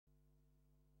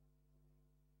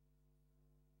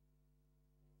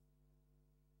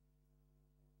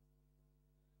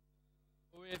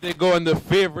They go on the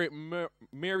favorite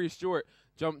Mary Stewart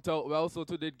jumped out well, so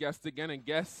too did Guest Again, and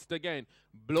Guest Again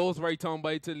blows right on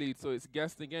by to lead. So it's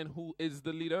Guest Again who is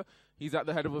the leader. He's at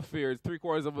the head of affairs,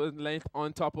 3/4 of a length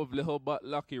on top of Little But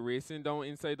Lucky. Racing down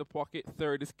inside the pocket,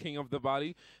 third is King of the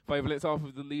Valley. 5 lengths off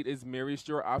of the lead is Mary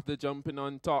Stewart after jumping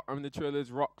on top. On the trail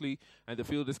is Rockley, and the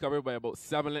field is covered by about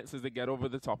 7 lengths as they get over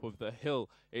the top of the hill.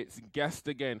 It's Guest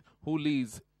Again who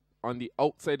leads. On the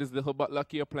outside is Little But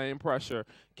Lucky applying pressure.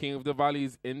 King of the Valley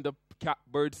is in the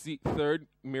catbird seat third.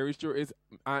 Mary Stewart is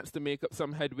asked to make up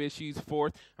some headway. She's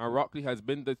fourth. And Rockley has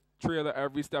been the trailer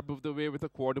every step of the way with a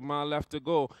 1/4 mile left to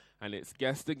go. And it's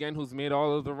Guest Again who's made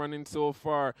all of the running so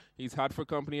far. He's had for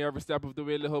company every step of the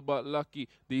way, Little But Lucky.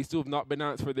 These two have not been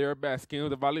asked for their best. King of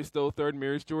the Valley still third.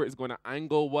 Mary Stewart is going to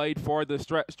angle wide for the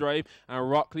stretch drive. And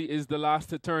Rockley is the last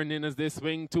to turn in as they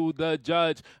swing to the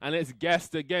judge. And it's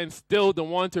Guest Again still the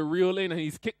one to reel in. And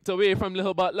he's kicked away from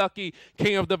Little But Lucky.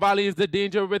 King of the Valley is the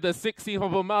danger with a 16th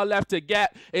of a mile left to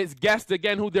get. It's Guest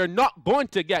Again who they're not going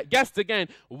to get. Guest Again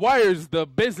wires the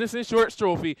Business Insurance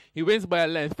Trophy. He wins by a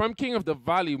length from King of the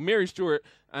Valley, Mary Stewart,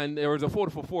 and there was a 4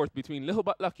 for fourth between Little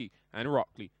But Lucky and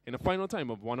Rockley in a final time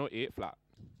of 108 flat.